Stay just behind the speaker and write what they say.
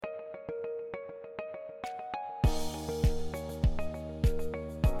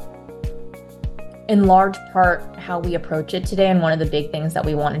in large part how we approach it today. And one of the big things that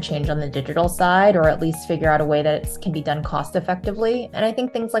we want to change on the digital side, or at least figure out a way that it can be done cost effectively. And I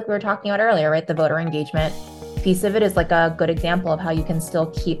think things like we were talking about earlier, right? The voter engagement piece of it is like a good example of how you can still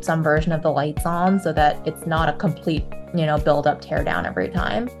keep some version of the lights on so that it's not a complete, build up, tear down every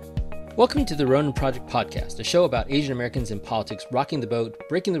time. Welcome to the Ronin Project Podcast, a show about Asian Americans in politics, rocking the boat,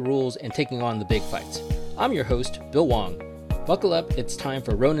 breaking the rules, and taking on the big fights. I'm your host, Bill Wong. Buckle up, it's time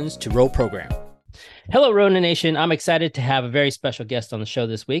for Ronin's To Roll program. Hello, Ronin Nation. I'm excited to have a very special guest on the show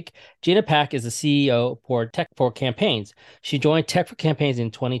this week. Gina Pak is the CEO for Tech for Campaigns. She joined Tech for Campaigns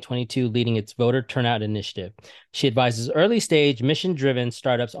in 2022, leading its voter turnout initiative. She advises early-stage, mission-driven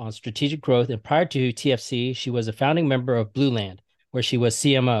startups on strategic growth, and prior to TFC, she was a founding member of Blueland, where she was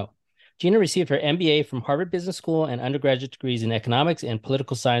CMO. Gina received her MBA from Harvard Business School and undergraduate degrees in economics and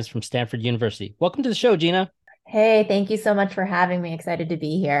political science from Stanford University. Welcome to the show, Gina. Hey, thank you so much for having me. Excited to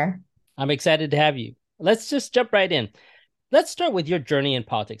be here. I'm excited to have you. Let's just jump right in. Let's start with your journey in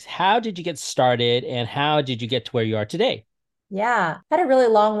politics. How did you get started and how did you get to where you are today? Yeah, had a really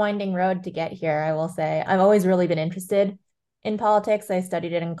long, winding road to get here, I will say. I've always really been interested in politics. I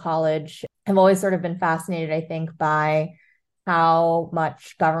studied it in college. I've always sort of been fascinated, I think, by how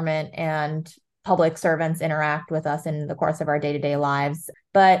much government and public servants interact with us in the course of our day-to-day lives.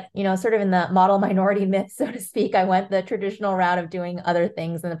 But, sort of in the model minority myth, so to speak, I went the traditional route of doing other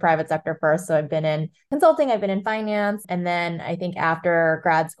things in the private sector first. So I've been in consulting, I've been in finance. And then I think after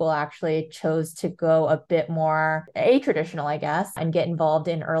grad school, actually chose to go a bit more a-traditional, I guess, and get involved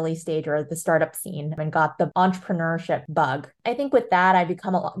in early stage or the startup scene and got the entrepreneurship bug. I think with that, I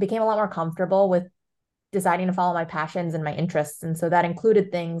became a lot more comfortable with deciding to follow my passions and my interests. And so that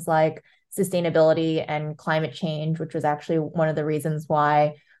included things like sustainability and climate change, which was actually one of the reasons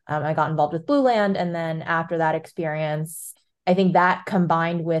why I got involved with Blueland. And then after that experience, I think that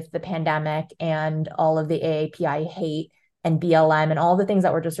combined with the pandemic and all of the AAPI hate and BLM and all the things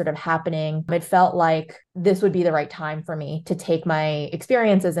that were just sort of happening, it felt like this would be the right time for me to take my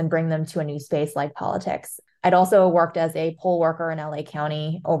experiences and bring them to a new space like politics. I'd also worked as a poll worker in LA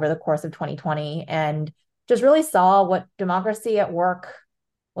County over the course of 2020 and just really saw what democracy at work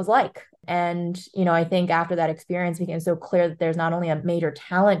was like. And, I think after that experience became so clear that there's not only a major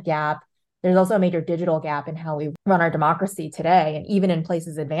talent gap, there's also a major digital gap in how we run our democracy today, and even in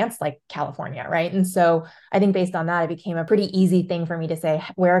places advanced like California, right? And so I think based on that, it became a pretty easy thing for me to say,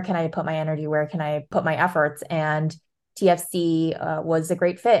 where can I put my energy? Where can I put my efforts? And TFC was a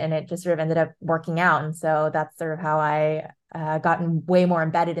great fit, and it just sort of ended up working out. And so that's sort of how I gotten way more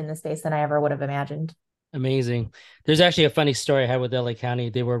embedded in the space than I ever would have imagined. Amazing. There's actually a funny story I had with LA County.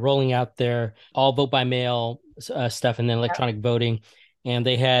 They were rolling out their all vote by mail stuff and then electronic voting. And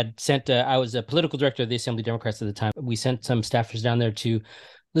they had sent, I was a political director of the Assembly Democrats at the time. We sent some staffers down there to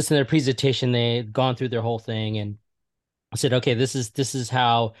listen to their presentation. They had gone through their whole thing and said, okay, this is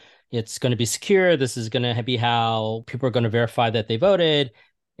how it's going to be secure. This is going to be how people are going to verify that they voted.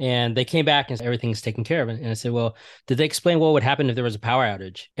 And they came back and everything's taken care of. And I said, well, did they explain what would happen if there was a power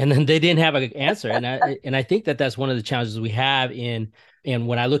outage? And then they didn't have an answer. And I think that that's one of the challenges we have and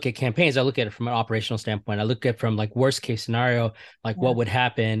when I look at campaigns, I look at it from an operational standpoint. I look at it from like worst case scenario, like what would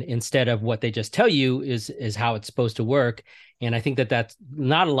happen instead of what they just tell you is how it's supposed to work. And I think that that's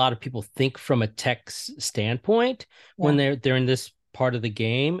not a lot of people think from a tech standpoint when they're in this part of the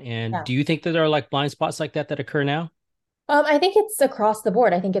game. And do you think that there are like blind spots like that occur now? I think it's across the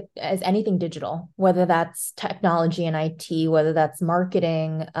board. I think it as anything digital, whether that's technology and IT, whether that's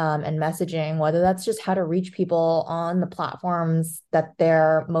marketing and messaging, whether that's just how to reach people on the platforms that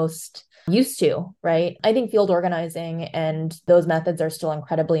they're most used to, right? I think field organizing and those methods are still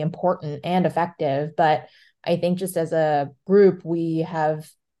incredibly important and effective. But I think just as a group, we have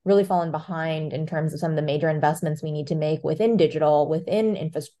really fallen behind in terms of some of the major investments we need to make within digital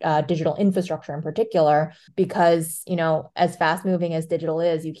infrastructure in particular, because, as fast moving as digital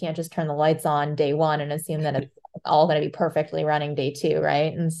is, you can't just turn the lights on day one and assume that it's all going to be perfectly running day two,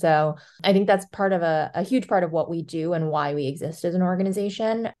 right? And so I think that's part of a huge part of what we do and why we exist as an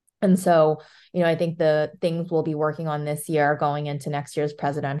organization. And so, I think the things we'll be working on this year going into next year's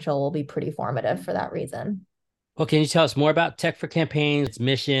presidential will be pretty formative for that reason. Well, can you tell us more about Tech for Campaigns, its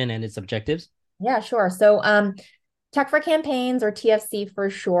mission, and its objectives? Yeah, sure. So Tech for Campaigns, or TFC for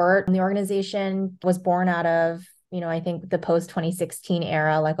short, the organization was born out of, I think the post-2016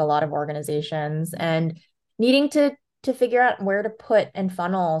 era, like a lot of organizations, and needing to figure out where to put and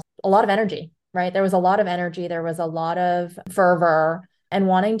funnel a lot of energy, right? There was a lot of energy. There was a lot of fervor and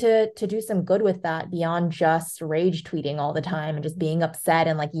wanting to do some good with that beyond just rage tweeting all the time and just being upset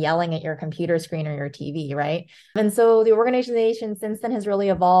and like yelling at your computer screen or your TV, right? And so the organization since then has really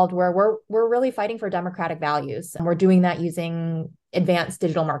evolved where we're really fighting for democratic values. And we're doing that using advanced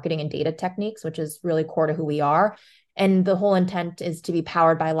digital marketing and data techniques, which is really core to who we are. And the whole intent is to be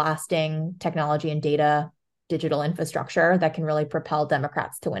powered by lasting technology and data digital infrastructure that can really propel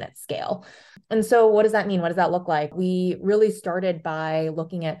Democrats to win at scale. And so what does that mean? What does that look like? We really started by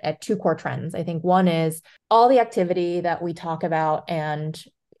looking at two core trends. I think one is all the activity that we talk about and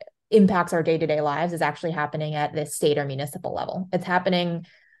impacts our day-to-day lives is actually happening at the state or municipal level. It's happening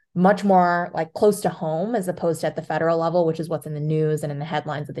much more like close to home as opposed to at the federal level, which is what's in the news and in the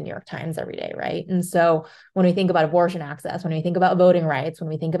headlines of the New York Times every day, right? And so when we think about abortion access, when we think about voting rights, when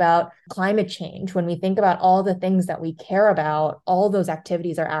we think about climate change, when we think about all the things that we care about, all those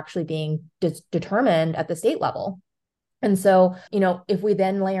activities are actually being determined at the state level. And so, if we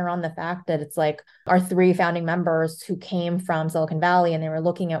then layer on the fact that it's like our three founding members who came from Silicon Valley and they were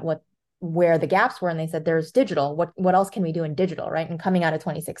looking at where the gaps were and they said there's digital, what else can we do in digital, right? And coming out of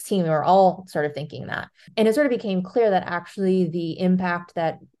 2016 we were all sort of thinking that, and it sort of became clear that actually the impact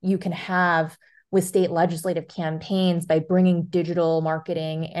that you can have with state legislative campaigns by bringing digital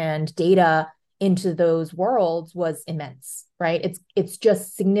marketing and data into those worlds was immense, right? It's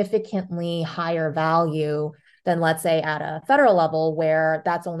just significantly higher value than, let's say, at a federal level where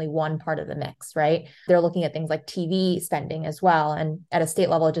that's only one part of the mix, right? They're looking at things like TV spending as well. And at a state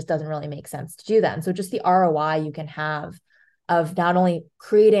level, it just doesn't really make sense to do that. And so just the ROI you can have of not only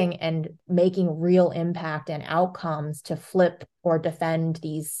creating and making real impact and outcomes to flip or defend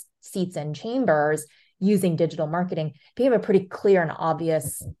these seats and chambers using digital marketing became a pretty clear and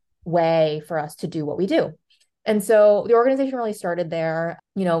obvious way for us to do what we do. And so the organization really started there.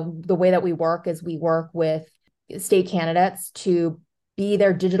 The way that we work is we work with state candidates to be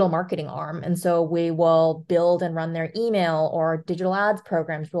their digital marketing arm. And so we will build and run their email or digital ads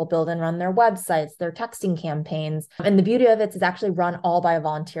programs. We'll build and run their websites, their texting campaigns. And the beauty of it is actually run all by a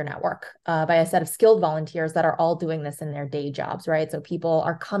volunteer network, by a set of skilled volunteers that are all doing this in their day jobs, right? So people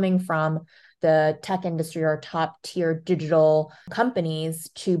are coming from the tech industry or top tier digital companies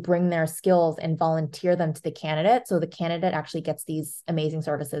to bring their skills and volunteer them to the candidate. So the candidate actually gets these amazing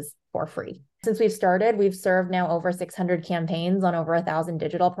services for free. Since we've started, we've served now over 600 campaigns on over 1,000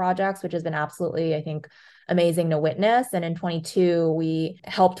 digital projects, which has been absolutely, I think, amazing to witness. And in 22, we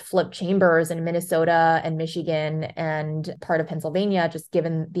helped flip chambers in Minnesota and Michigan and part of Pennsylvania, just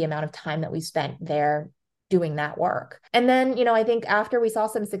given the amount of time that we spent there doing that work. And then, I think after we saw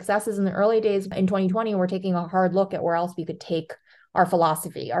some successes in the early days in 2020, we're taking a hard look at where else we could take our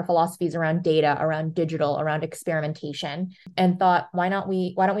philosophies around data, around digital, around experimentation, and thought, why don't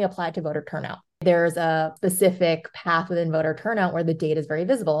we apply it to voter turnout? There's a specific path within voter turnout where the data is very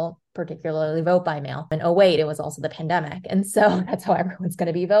visible, particularly vote by mail. In 08, it was also the pandemic. And so that's how everyone's going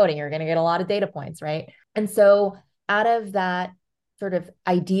to be voting. You're going to get a lot of data points, right? And so out of that sort of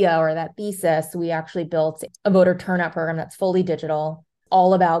idea or that thesis, we actually built a voter turnout program that's fully digital,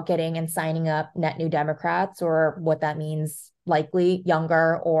 all about getting and signing up net new Democrats, or what that means, likely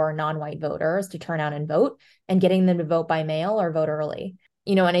younger or non-white voters, to turn out and vote, and getting them to vote by mail or vote early.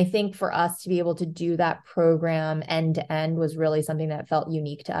 And I think for us to be able to do that program end to end was really something that felt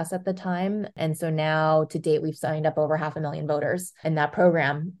unique to us at the time. And so now to date, we've signed up over 500,000 voters in that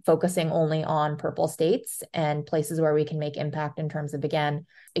program, focusing only on purple states and places where we can make impact in terms of, again,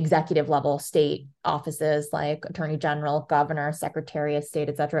 executive level state offices like Attorney General, Governor, Secretary of State,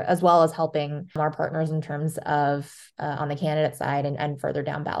 et cetera, as well as helping our partners in terms of on the candidate side and further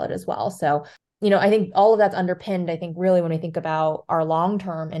down ballot as well. So I think all of that's underpinned, I think, really when we think about our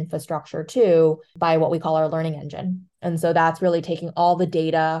long-term infrastructure too, by what we call our learning engine. And so that's really taking all the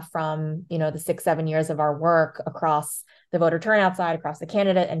data from, the 6-7 years of our work across the voter turnout side, across the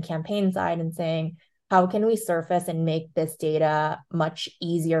candidate and campaign side, and saying, how can we surface and make this data much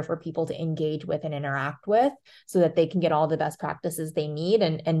easier for people to engage with and interact with so that they can get all the best practices they need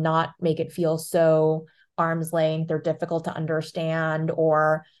and not make it feel so arm's length or difficult to understand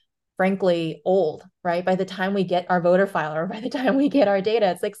or frankly old, right? By the time we get our voter file or by the time we get our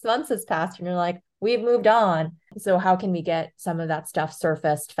data, it's 6 months has passed and you're like, we've moved on. So how can we get some of that stuff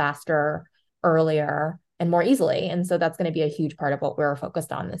surfaced faster, earlier, and more easily? And so that's going to be a huge part of what we're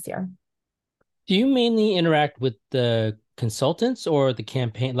focused on this year. Do you mainly interact with the consultants or the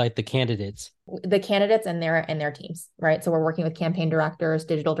campaign, like the candidates? The candidates and their teams, right? So we're working with campaign directors,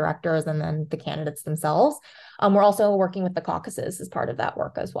 digital directors, and then the candidates themselves. We're also working with the caucuses as part of that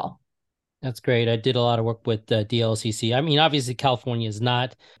work as well. That's great. I did a lot of work with DLCC. I mean, obviously California is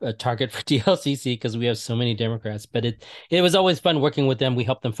not a target for DLCC because we have so many Democrats, but it was always fun working with them. We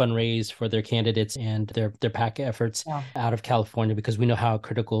helped them fundraise for their candidates and their PAC efforts Yeah. out of California because we know how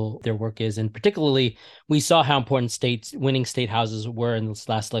critical their work is. And particularly, we saw how important winning state houses were in this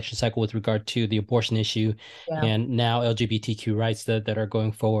last election cycle with regard to the abortion issue Yeah. and now LGBTQ rights that are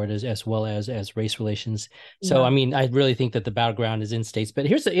going forward as well as race relations. So, Yeah. I mean, I really think that the battleground is in states. But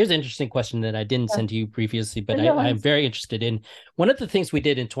here's an interesting question that I didn't Yeah. send to you previously, but No I'm worries. very interested in. One of the things we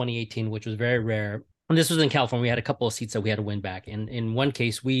did in 2018, which was very rare, and this was in California, we had a couple of seats that we had to win back. And in one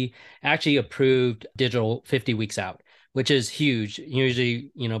case, we actually approved digital 50 weeks out, which is huge.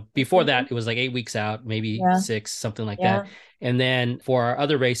 Usually, before that, it was like 8 weeks out, maybe Yeah. six, something like that. Yeah. And then for our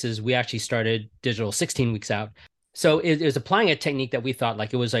other races, we actually started digital 16 weeks out. So it was applying a technique that we thought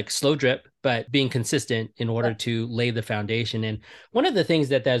like it was like slow drip, but being consistent in order Yeah. to lay the foundation. And one of the things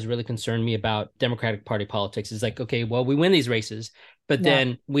that has really concerned me about Democratic Party politics is like, okay, well, we win these races, but Yeah.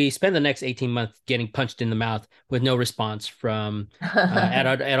 then we spend the next 18 months getting punched in the mouth with no response from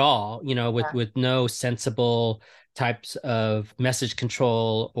at all, with no sensible types of message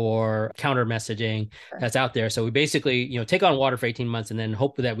control or counter messaging that's out there. So we basically, take on water for 18 months and then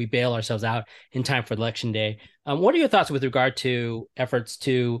hope that we bail ourselves out in time for election day. What are your thoughts with regard to efforts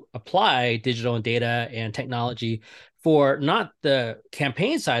to apply digital and data and technology for not the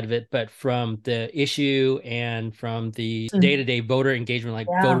campaign side of it, but from the issue and from the day-to-day voter engagement, like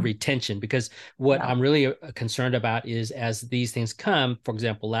voter Yeah. retention? Because what Yeah. I'm really concerned about is as these things come, for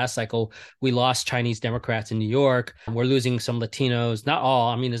example, last cycle, we lost Chinese Democrats in New York. We're losing some Latinos, not all.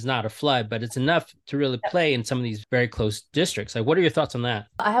 I mean, it's not a flood, but it's enough to really play in some of these very close districts. Like, what are your thoughts on that?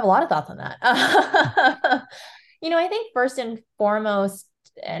 I have a lot of thoughts on that. I think first and foremost,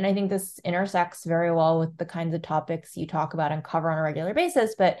 and I think this intersects very well with the kinds of topics you talk about and cover on a regular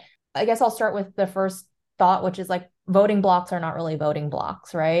basis, but I guess I'll start with the first thought, which is like voting blocks are not really voting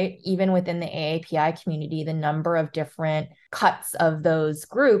blocks, right? Even within the AAPI community, the number of different cuts of those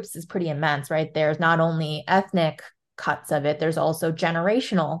groups is pretty immense, right? There's not only ethnic cuts of it, there's also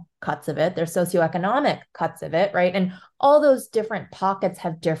generational cuts of it, there's socioeconomic cuts of it, right? And all those different pockets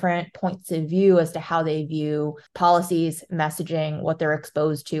have different points of view as to how they view policies, messaging, what they're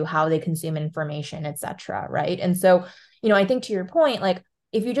exposed to, how they consume information, et cetera, right? And so, I think to your point, like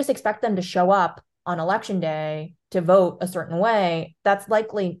if you just expect them to show up on election day to vote a certain way, that's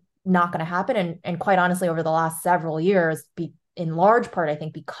likely not going to happen. And quite honestly, over the last several years, in large part, I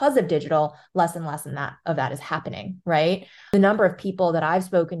think because of digital, less and less of that is happening, right? The number of people that I've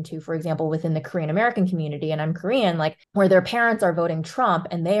spoken to, for example, within the Korean American community, and I'm Korean, like where their parents are voting Trump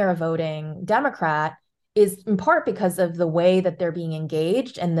and they are voting Democrat, is in part because of the way that they're being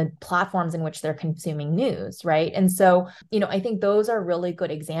engaged and the platforms in which they're consuming news, right? And so, I think those are really good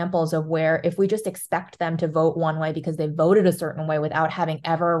examples of where if we just expect them to vote one way because they voted a certain way without having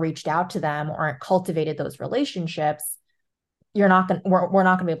ever reached out to them or cultivated those relationships, we're not going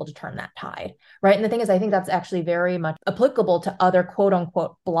to be able to turn that tide, right? And the thing is, I think that's actually very much applicable to other quote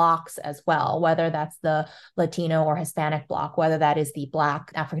unquote blocks as well, whether that's the Latino or Hispanic block, whether that is the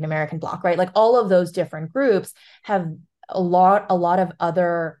Black African American block, right? Like all of those different groups have a lot of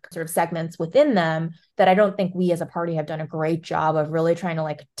other sort of segments within them that I don't think we as a party have done a great job of really trying to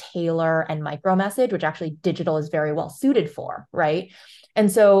like tailor and micro message, which actually digital is very well suited for,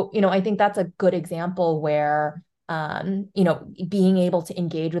 and so I think that's a good example where being able to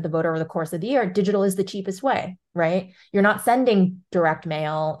engage with the voter over the course of the year, digital is the cheapest way, right? You're not sending direct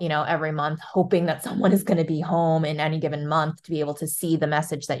mail, every month, hoping that someone is going to be home in any given month to be able to see the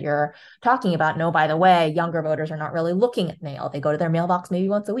message that you're talking about. No, by the way, younger voters are not really looking at mail. They go to their mailbox maybe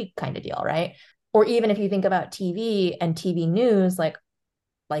once a week kind of deal, right? Or even if you think about TV and TV news, like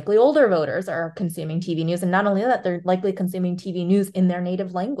likely older voters are consuming TV news. And not only that, they're likely consuming TV news in their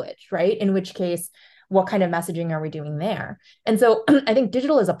native language, right? In which case, what kind of messaging are we doing there? And so I think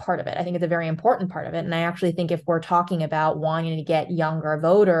digital is a part of it. I think it's a very important part of it. And I actually think if we're talking about wanting to get younger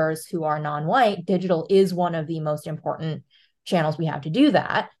voters who are non-white, digital is one of the most important channels we have to do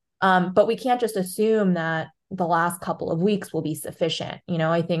that. But we can't just assume that the last couple of weeks will be sufficient.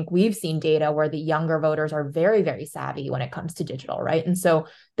 I think we've seen data where the younger voters are very, very savvy when it comes to digital, right? And so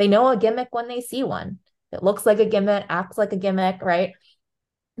they know a gimmick when they see one. It looks like a gimmick, acts like a gimmick, right?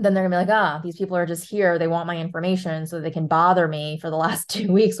 Then they're gonna be like, these people are just here. They want my information so they can bother me for the last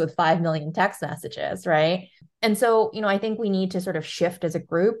 2 weeks with 5 million text messages, right? And so, I think we need to sort of shift as a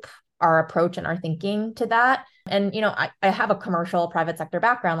group our approach and our thinking to that. And, I have a commercial private sector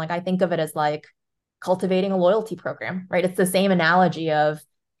background. Like I think of it as like cultivating a loyalty program, right? It's the same analogy of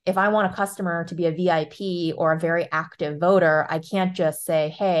if I want a customer to be a VIP or a very active voter, I can't just say,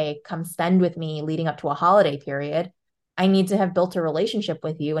 hey, come spend with me leading up to a holiday period. I need to have built a relationship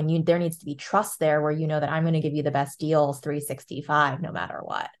with you, and there needs to be trust there where you know that I'm going to give you the best deals 365 no matter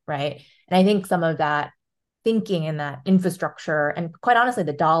what, right? And I think some of that thinking and that infrastructure, and quite honestly,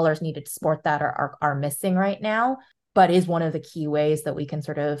 the dollars needed to support that are missing right now, but is one of the key ways that we can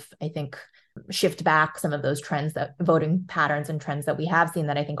sort of, I think, shift back some of those trends, that voting patterns and trends that we have seen,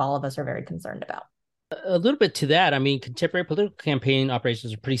 that I think all of us are very concerned about. A little bit to that. I mean, contemporary political campaign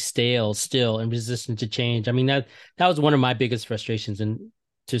operations are pretty stale still and resistant to change. I mean, that was one of my biggest frustrations, and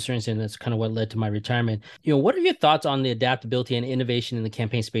to a certain extent, that's kind of what led to my retirement. What are your thoughts on the adaptability and innovation in the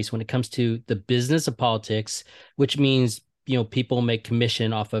campaign space when it comes to the business of politics, which means people make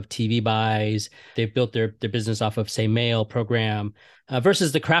commission off of TV buys. They've built their business off of, say, mail program,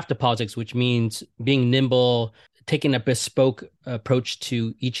 versus the craft of politics, which means being nimble, taking a bespoke approach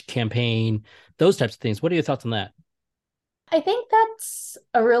to each campaign, those types of things. What are your thoughts on that? I think that's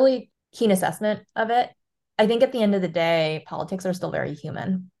a really keen assessment of it. I think at the end of the day, politics are still very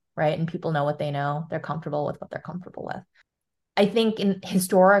human, right? And people know what they know. They're comfortable with what they're comfortable with. I think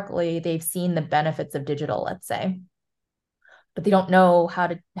historically they've seen the benefits of digital, let's say, but they don't know how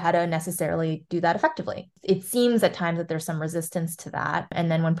to necessarily do that effectively. It seems at times that there's some resistance to that.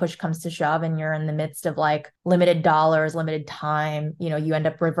 And then when push comes to shove and you're in the midst of like limited dollars, limited time, you end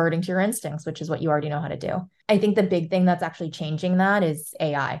up reverting to your instincts, which is what you already know how to do. I think the big thing that's actually changing that is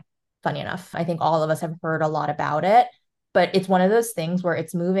AI. Funny enough, I think all of us have heard a lot about it, but it's one of those things where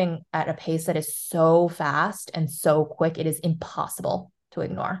it's moving at a pace that is so fast and so quick, it is impossible to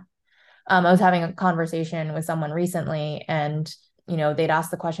ignore. I was having a conversation with someone recently, and they'd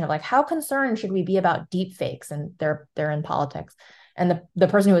asked the question of like, how concerned should we be about deep fakes? And they're in politics, and the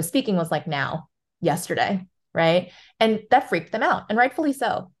person who was speaking was like, now, yesterday, right? And that freaked them out, and rightfully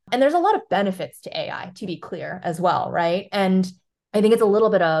so. And there's a lot of benefits to AI, to be clear, as well, right? And I think it's a little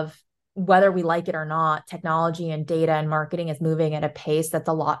bit of whether we like it or not, technology and data and marketing is moving at a pace that's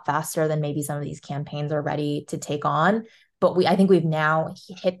a lot faster than maybe some of these campaigns are ready to take on. But I think we've now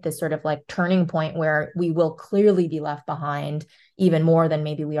hit this sort of like turning point where we will clearly be left behind even more than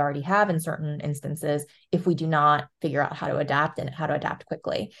maybe we already have in certain instances if we do not figure out how to adapt and how to adapt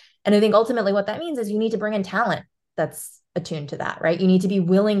quickly. And I think ultimately what that means is you need to bring in talent that's attuned to that, right? You need to be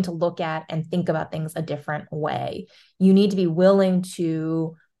willing to look at and think about things a different way. You need to be willing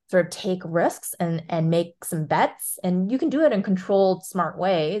to sort of take risks and make some bets, and you can do it in controlled, smart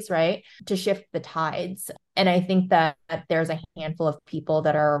ways, right, to shift the tides. And I think that there's a handful of people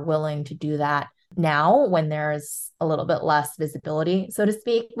that are willing to do that now when there's a little bit less visibility, so to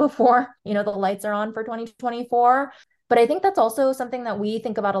speak, before the lights are on for 2024. But I think that's also something that we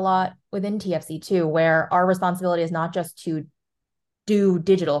think about a lot within TFC too, where our responsibility is not just to do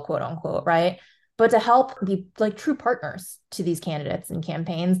digital, quote unquote, right, but to help be like true partners to these candidates and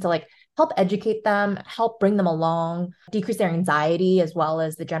campaigns, to like help educate them, help bring them along, decrease their anxiety as well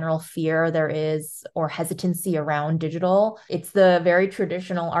as the general fear there is or hesitancy around digital. It's the very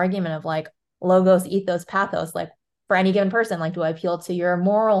traditional argument of like logos, ethos, pathos. Like for any given person, like, do I appeal to your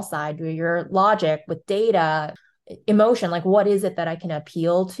moral side, to your logic with data, emotion? Like, what is it that I can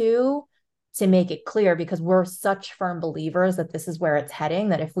appeal to make it clear? Because we're such firm believers that this is where it's heading,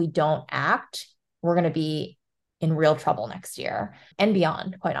 that if we don't act, we're going to be in real trouble next year and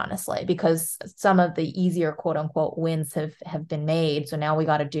beyond, quite honestly, because some of the easier quote unquote wins have been made. So now we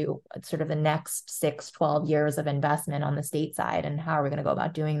got to do sort of the next 6-12 years of investment on the state side. And how are we going to go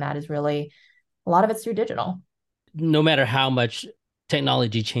about doing that is really, a lot of it's through digital. No matter how much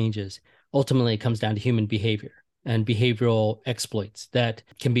technology changes, ultimately it comes down to human behavior and behavioral exploits that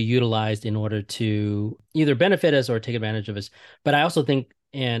can be utilized in order to either benefit us or take advantage of us. But I also think,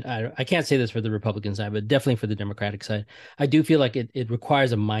 and I can't say this for the Republican side, but definitely for the Democratic side, I do feel like it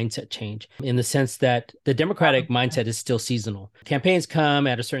requires a mindset change in the sense that the Democratic mindset is still seasonal. Campaigns come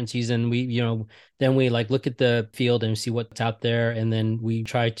at a certain season. Then we like look at the field and see what's out there, and then we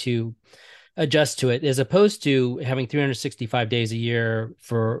try to adjust to it, as opposed to having 365 days a year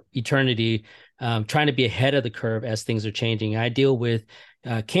for eternity, trying to be ahead of the curve as things are changing. I deal with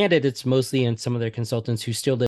candidates mostly and some of their consultants who still live